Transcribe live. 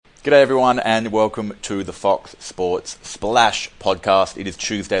G'day everyone and welcome to the Fox Sports Splash podcast. It is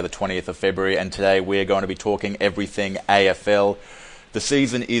Tuesday the 20th of February and today we're going to be talking everything AFL. The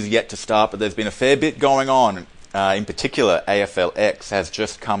season is yet to start but there's been a fair bit going on. In particular, AFLX has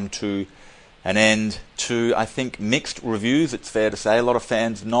just come to an end to, I think, mixed reviews, it's fair to say. A lot of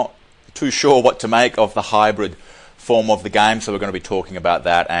fans not too sure what to make of the hybrid form of the game, so we're going to be talking about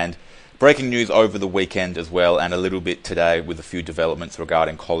that and breaking news over the weekend as well, and a little bit today with a few developments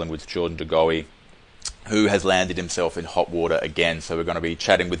regarding Collingwood's Jordan De Goey, who has landed himself in hot water again. So we're going to be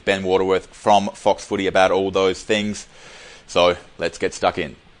chatting with Ben Waterworth from Fox Footy about all those things. So let's get stuck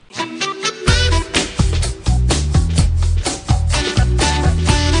in.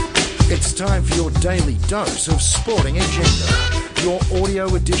 It's time for your daily dose of sporting agenda. Your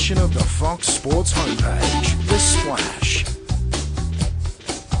audio edition of the Fox Sports homepage, The Splash.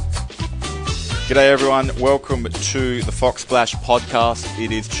 G'day everyone, welcome to the Fox Splash podcast.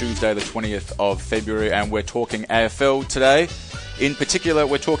 It is Tuesday the 20th of February and we're talking AFL today. In particular,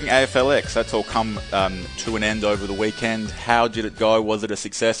 we're talking AFLX. That's all come to an end over the weekend. How did it go? Was it a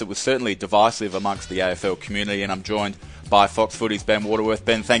success? It was certainly divisive amongst the AFL community, and I'm joined by Fox Footy's Ben Waterworth.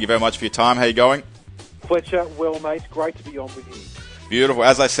 Ben, thank you very much for your time. How are you going? Fletcher, well mate, great to be on with you. Beautiful.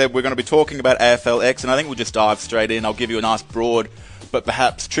 As I said, we're going to be talking about AFLX, and I think we'll just dive straight in. I'll give you a nice broad but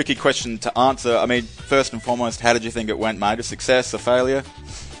perhaps tricky question to answer. I mean, first and foremost, how did you think it went, mate? A success, a failure?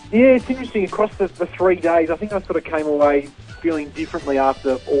 Yeah, it's interesting. Across the 3 days, I think I sort of came away feeling differently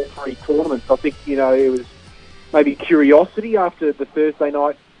after all three tournaments. I think, it was maybe curiosity after the Thursday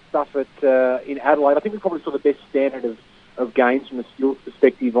night stuff in Adelaide. I think we probably saw the best standard of games from a skills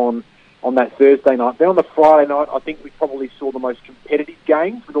perspective on that Thursday night. Then on the Friday night, I think we probably saw the most competitive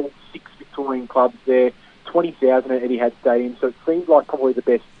games with all 6 Victorian clubs there. 20,000 at Etihad Stadium, so it seemed like probably the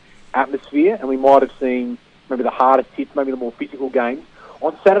best atmosphere, and we might have seen maybe the hardest hits, maybe the more physical games.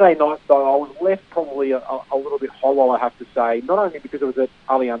 On Saturday night, though, I was left probably a little bit hollow, I have to say, not only because it was at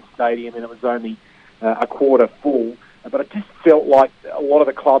Allianz Stadium and it was only a quarter full, but it just felt like a lot of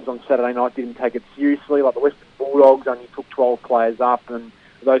the clubs on Saturday night didn't take it seriously. Like the Western Bulldogs only took 12 players up, and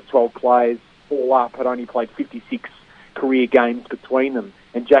those 12 players all up had only played 56 career games between them.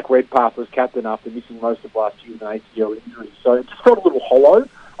 And Jack Redpath was captain after missing most of last year with an ACL injury. So it just felt a little hollow,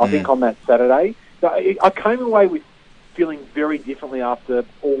 I think, on that Saturday. So I came away with feeling very differently after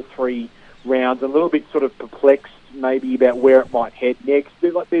all 3 rounds, a little bit sort of perplexed maybe about where it might head next.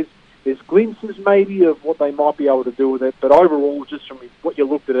 There's glimpses maybe of what they might be able to do with it, but overall, just from what you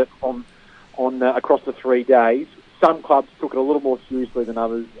looked at it on across the 3 days, some clubs took it a little more seriously than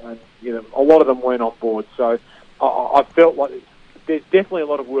others, and a lot of them weren't on board. So I felt like there's definitely a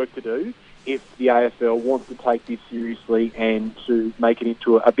lot of work to do if the AFL wants to take this seriously and to make it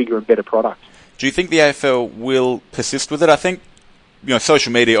into a bigger and better product. Do you think the AFL will persist with it? I think,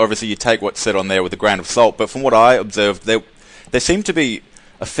 social media, obviously you take what's said on there with a grain of salt, but from what I observed, there seemed to be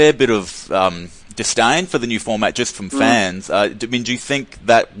a fair bit of disdain for the new format just from fans. Do you think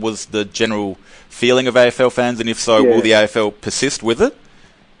that was the general feeling of AFL fans, and if so, will the AFL persist with it?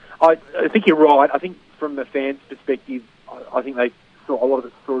 I think you're right. I think from the fans' perspective, I think they saw a lot of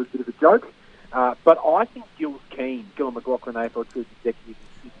it saw as a bit of a joke. But I think Gill's keen. Gillon McLachlan, AFL2's executive,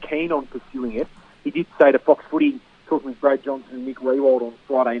 is keen on pursuing it. He did say to Fox Footy, talking with Brad Johnson and Nick Rewald on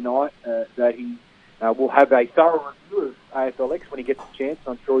Friday night, that he will have a thorough review of AFLX when he gets a chance.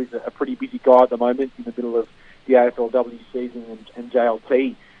 I'm sure he's a pretty busy guy at the moment in the middle of the AFLW season and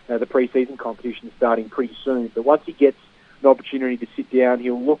JLT. The pre-season competition is starting pretty soon. But once he gets an opportunity to sit down,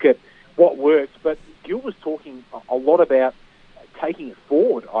 he'll look at what works. But Gill was talking a lot about taking it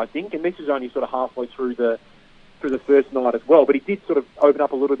forward, I think, and this is only sort of halfway through the first night as well. But he did sort of open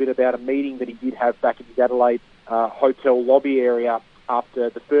up a little bit about a meeting that he did have back in his Adelaide hotel lobby area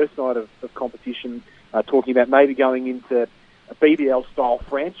after the first night of competition, talking about maybe going into a BBL-style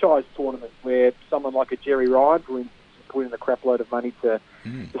franchise tournament where someone like a Jerry Ryan, for instance, put in a crap load of money to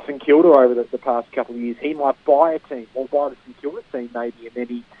St Kilda over the past couple of years. He might buy a team, or buy the St Kilda team maybe, and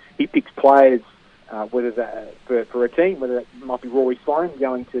then he picks players, whether that for a team, whether that might be Rory Sloane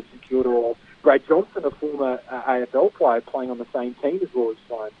going to St Kilda or Brad Johnson, a former AFL player playing on the same team as Rory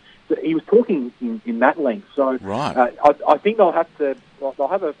Sloane. So he was talking in that length. So right. I think they'll have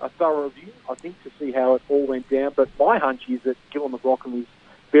a thorough review, I think, to see how it all went down. But my hunch is that Gillon McLachlan is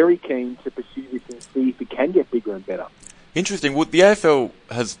very keen to pursue this and see if it can get bigger and better. Interesting. Well, the AFL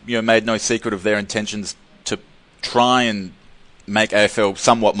has made no secret of their intentions to try and make AFL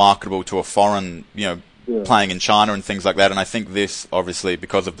somewhat marketable to a foreign, playing in China and things like that. And I think this, obviously,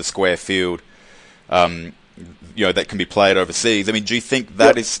 because of the square field, that can be played overseas. I mean, do you think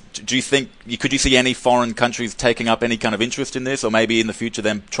that could you see any foreign countries taking up any kind of interest in this, or maybe in the future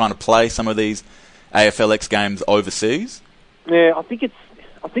them trying to play some of these AFLX games overseas? Yeah, I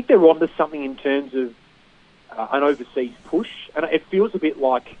think they're onto something in terms of an overseas push, and it feels a bit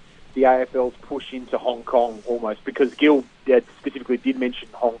like the AFL's push into Hong Kong almost, because Gill specifically did mention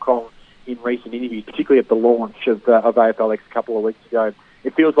Hong Kong in recent interviews, particularly at the launch of AFLX a couple of weeks ago.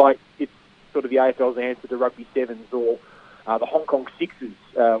 It feels like it's sort of the AFL's answer to Rugby Sevens or the Hong Kong Sixes,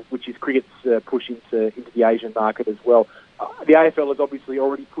 which is cricket's push into the Asian market as well. The AFL has obviously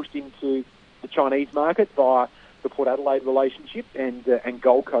already pushed into the Chinese market via the Port Adelaide relationship and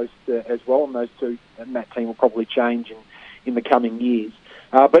Gold Coast as well, and those two, and that team will probably change in the coming years.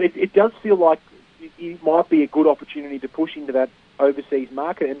 But it does feel like it might be a good opportunity to push into that overseas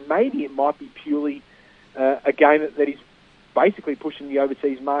market, and maybe it might be purely a game that is basically pushing the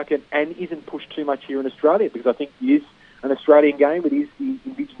overseas market and isn't pushed too much here in Australia, because I think it is an Australian game, it is the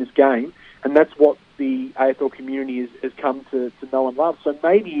Indigenous game, and that's what the AFL community has come to know and love. So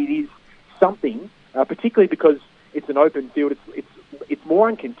maybe it is something, particularly because it's an open field, it's more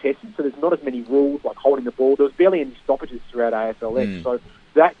uncontested, so there's not as many rules like holding the ball. There's barely any stoppages throughout AFLX, so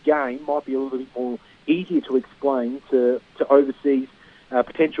that game might be a little bit more easier to explain to overseas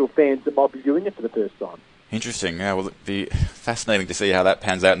potential fans that might be doing it for the first time. Interesting. Yeah, well, it'd be fascinating to see how that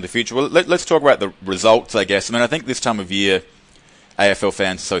pans out in the future. Well, let's talk about the results, I guess. I mean, I think this time of year, AFL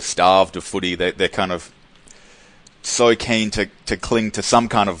fans are so starved of footy, they're kind of so keen to cling to some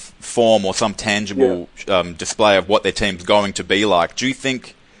kind of form or some tangible display of what their team's going to be like. Do you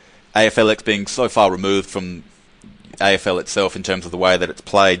think AFLX being so far removed from AFL itself in terms of the way that it's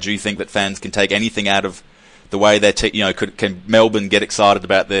played, do you think that fans can take anything out of the way their can Melbourne get excited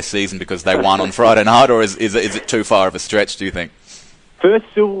about their season because they won on Friday night, or is it too far of a stretch, do you think? First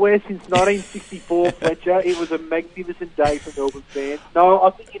silverware since 1964, Fletcher. It was a magnificent day for Melbourne fans. No, I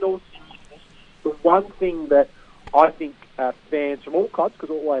think in all seriousness, the one thing that I think fans from all clubs, because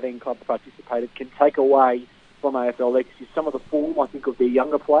all 18 clubs participated, can take away from AFLX is some of the form, I think, of their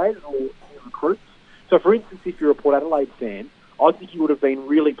younger players or recruits. So, for instance, if you're a Port Adelaide fan, I think you would have been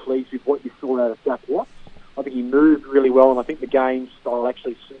really pleased with what you saw out of Zach Watts. I think he moved really well, and I think the game style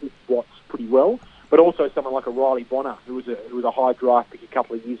actually suited Watts pretty well. But also someone like a Riley Bonner, who was a high draft pick a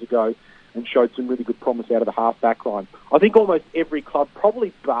couple of years ago and showed some really good promise out of the half-back line. I think almost every club,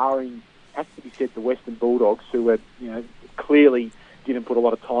 probably barring, has to be said, the Western Bulldogs, who are, clearly didn't put a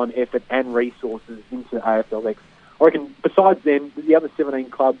lot of time, effort and resources into AFLX. I reckon besides them, the other 17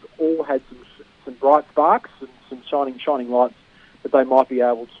 clubs all had some bright sparks and some shining lights that they might be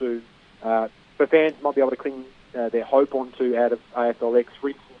able to, for fans might be able to cling their hope onto out of AFLX. For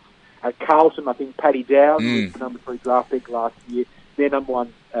instance, at Carlton, I think Paddy Dow, who was the number 3 draft pick last year, their number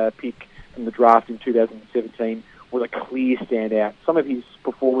 1 pick from the draft in 2017, was a clear standout. Some of his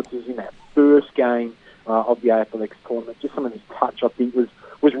performances in that first game of the AFLX tournament, just some of his touch, I think,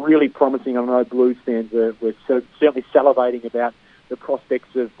 was really promising. I know Blues fans were certainly salivating about the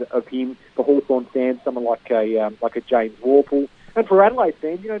prospects of him. For Hawthorn fans, someone like a James Warple. And for Adelaide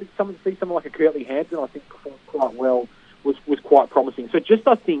fans, to see someone like a Curtly Hampton, I think performed quite well, was quite promising. So just,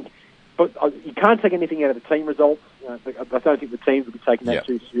 I think, but you can't take anything out of the team results. I don't think the teams will be taking that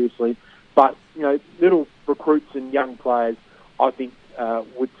too seriously. But, little recruits and young players, I think,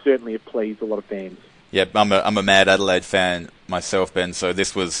 would certainly have pleased a lot of fans. Yeah, I'm a mad Adelaide fan myself, Ben. So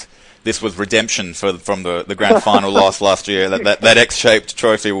this was redemption from the grand final loss last year. That X-shaped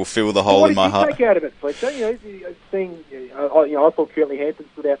trophy will fill the hole in my heart. What did you take out of it, Fletcher? I thought Curtly Hampton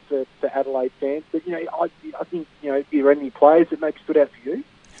stood out for Adelaide fans, but I think are there any players that maybe stood out for you?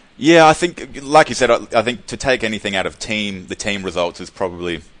 Yeah, I think, like you said, I think to take anything out of the team results is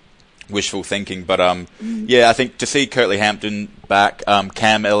probably wishful thinking, but I think to see Curtly Hampton back,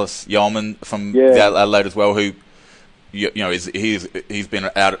 Cam Ellis-Yeoman from Adelaide as well, who he's been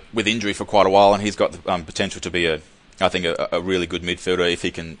out with injury for quite a while, and he's got the potential to be a really good midfielder if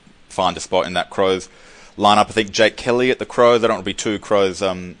he can find a spot in that Crows lineup. I think Jake Kelly at the Crows. I don't want to be too Crows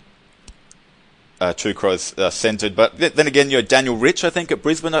centred, but then again, Daniel Rich, I think at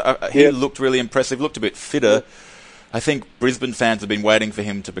Brisbane, he looked really impressive. Looked a bit fitter. I think Brisbane fans have been waiting for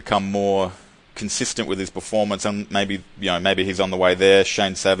him to become more consistent with his performance, and maybe he's on the way there.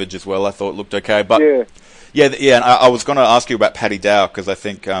 Shane Savage as well, I thought looked okay, but and I was going to ask you about Paddy Dow, because I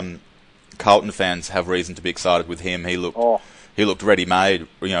think Carlton fans have reason to be excited with him. He looked ready-made,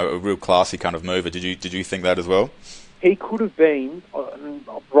 a real classy kind of mover. Did you think that as well? He could have been.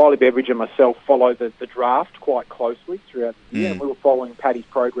 Riley Beveridge and myself followed the draft quite closely throughout the year, and we were following Paddy's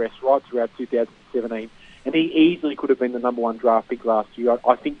progress right throughout 2017. and he easily could have been the number 1 draft pick last year.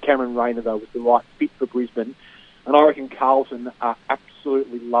 I think Cameron Rayner, though, was the right fit for Brisbane, and I reckon Carlton are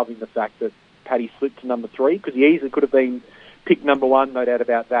absolutely loving the fact that Paddy slipped to number 3, because he easily could have been picked number 1, no doubt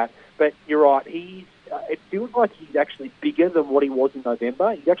about that. But you're right, it feels like he's actually bigger than what he was in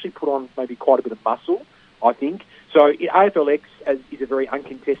November. He's actually put on maybe quite a bit of muscle, I think. So AFLX is a very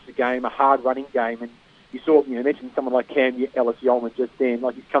uncontested game, a hard-running game, and you saw, mentioned someone like Cam Ellis-Yolman just then,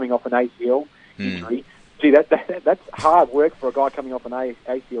 like he's coming off an ACL injury. Gee, that's hard work for a guy coming off an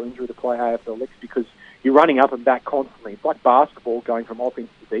ACL injury to play AFLX, because you're running up and back constantly. It's like basketball going from offense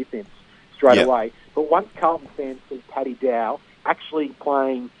to defense straight away. But once Carlton fans see Paddy Dow actually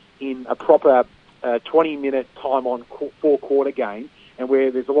playing in a proper 20-minute time on 4-quarter game, and where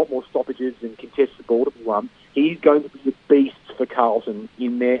there's a lot more stoppages and contested ball to be won, he's going to be a beast for Carlton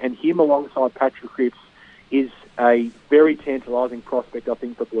in there. And him alongside Patrick Cripps is a very tantalising prospect, I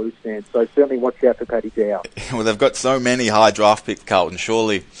think, for Blues fans. So certainly watch out for Paddy Dow. Well, they've got so many high draft picks, Carlton.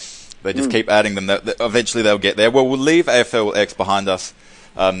 Surely they just keep adding them. Eventually they'll get there. Well, we'll leave AFLX behind us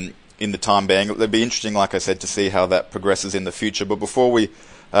in the time being. It'll be interesting, like I said, to see how that progresses in the future. But before we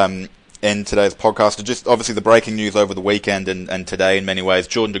end today's podcast, just obviously the breaking news over the weekend and today in many ways,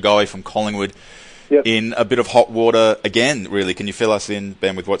 Jordan De Goey from Collingwood in a bit of hot water again, really. Can you fill us in,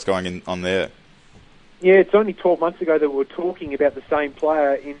 Ben, with what's going on there? Yeah, it's only 12 months ago that we were talking about the same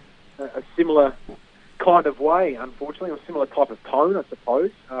player in a similar kind of way, unfortunately, or similar type of tone, I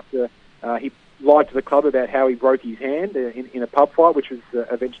suppose, after he lied to the club about how he broke his hand in a pub fight, which was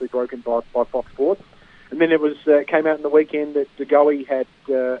eventually broken by Fox Sports. And then it was came out in the weekend that De Goey had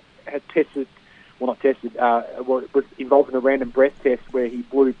tested, was involved in a random breath test where he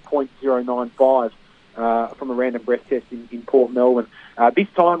blew .095 from a random breath test in Port Melbourne. This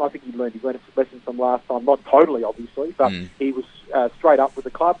time, I think he learned his lesson from last time, not totally, obviously, but he was straight up with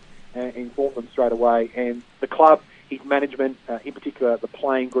the club and informed them straight away. And the club, his management, in particular the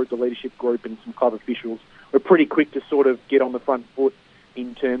playing group, the leadership group, and some club officials were pretty quick to sort of get on the front foot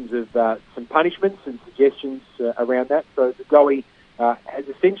in terms of some punishments and suggestions around that. So De Goey has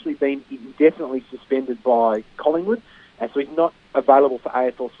essentially been indefinitely suspended by Collingwood, so he's not available for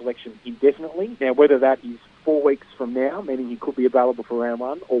AFL selection indefinitely. Now, whether that is 4 weeks from now, meaning he could be available for round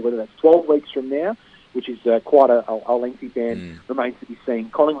 1, or whether that's 12 weeks from now, which is quite a lengthy ban, remains to be seen.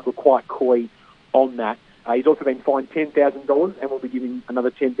 Collingwood were quite coy on that. He's also been fined $10,000 and will be giving another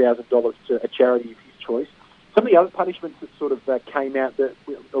 $10,000 to a charity of his choice. Some of the other punishments that sort of came out that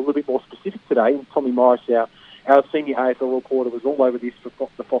were a little bit more specific today, and Tommy Morris, our senior AFL reporter, was all over this for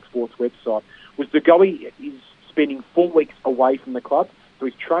the Fox Sports website, was De Goey is spending 4 weeks away from the club. So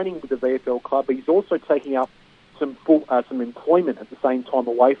he's training with the VFL club, but he's also taking up some employment at the same time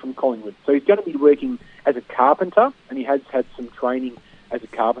away from Collingwood. So he's going to be working as a carpenter, and he has had some training as a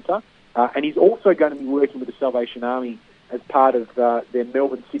carpenter. And he's also going to be working with the Salvation Army as part of their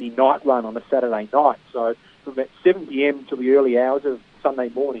Melbourne City night run on a Saturday night. So from about 7 p.m. till the early hours of Sunday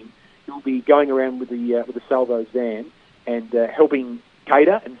morning, he'll be going around with the Salvo's van and helping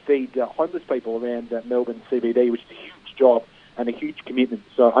cater and feed homeless people around Melbourne CBD, which is a huge job and a huge commitment.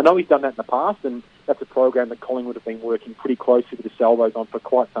 So I know he's done that in the past, and that's a program that Collingwood have been working pretty closely with the Salvos on for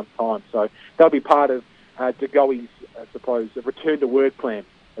quite some time. So that'll be part of De Goey's, I suppose, return to work plan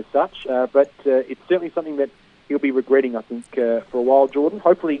as such. But it's certainly something that he'll be regretting, I think, for a while, Jordan.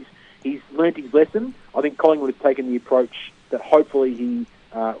 Hopefully he's learnt his lesson. I think Collingwood has taken the approach that hopefully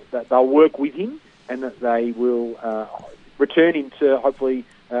that they'll work with him and that they will return him to hopefully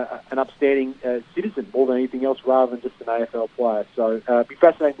an upstanding citizen more than anything else, rather than just an AFL player. So it'll be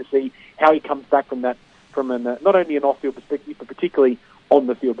fascinating to see how he comes back from that, from not only an off-field perspective, but particularly on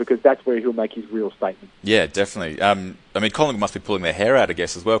the field, because that's where he'll make his real statement. Yeah, definitely. I mean, Collingwood must be pulling their hair out, I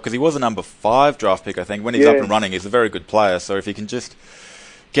guess, as well, because he was a number 5 draft pick, I think. When he's up and running, he's a very good player. So if he can just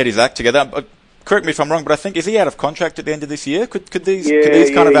get his act together. Correct me if I'm wrong, but I think, is he out of contract at the end of this year? Could these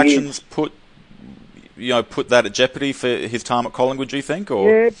kind of actions put that at jeopardy for his time at Collingwood, do you think? Or?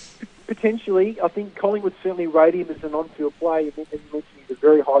 Yeah, potentially. I think Collingwood certainly rate him as an on-field player. As you mentioned, he's a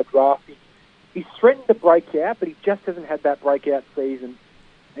very high draft pick. He's threatened to break out, but he just hasn't had that breakout season.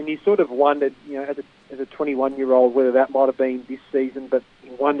 And you sort of wondered, as a 21-year-old, whether that might have been this season. But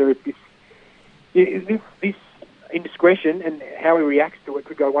you wonder if this indiscretion and how he reacts to it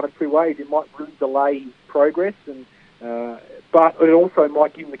could go one of two ways. It might really delay his progress, but it also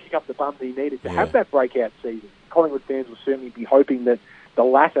might give him the kick up the bum that he needed to have that breakout season. Collingwood fans will certainly be hoping that the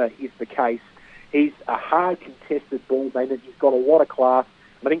latter is the case. He's a hard contested ball man. He's got a lot of class.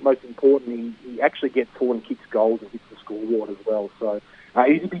 I think most importantly, he actually gets forward and kicks goals and hits the scoreboard as well. So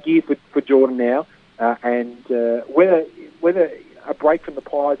it's a big year for Jordan now. And whether a break from the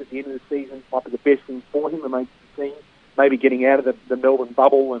Pies at the end of the season might be the best thing for him, and maybe getting out of the Melbourne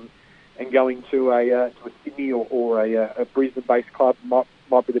bubble and going to a Sydney or a Brisbane-based club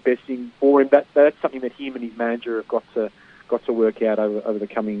might be the best thing for him. That's something that him and his manager have got to work out over the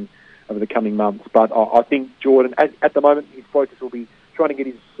coming months. But I think Jordan, at the moment, his focus will be trying to get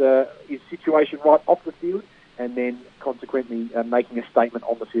his situation right off the field, and then consequently making a statement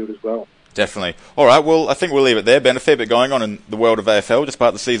on the field as well. Definitely. All right, well, I think we'll leave it there. Ben, a fair bit going on in the world of AFL,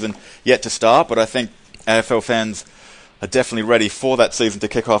 despite the season yet to start, but I think AFL fans are definitely ready for that season to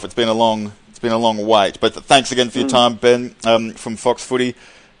kick off. It's been a long wait. But thanks again for your time, Ben, from Fox Footy.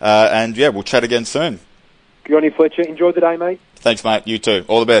 And yeah, we'll chat again soon. Good on you, Fletcher. Enjoy the day, mate. Thanks, mate. You too.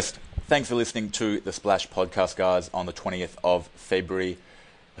 All the best. Thanks for listening to the Splash podcast, guys, on the 20th of February.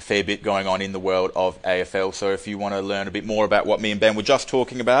 A fair bit going on in the world of AFL. So if you want to learn a bit more about what me and Ben were just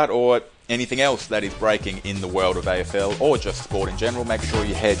talking about, or anything else that is breaking in the world of AFL, or just sport in general, make sure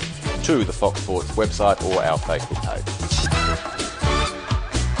you head to the Fox Sports website or our Facebook page.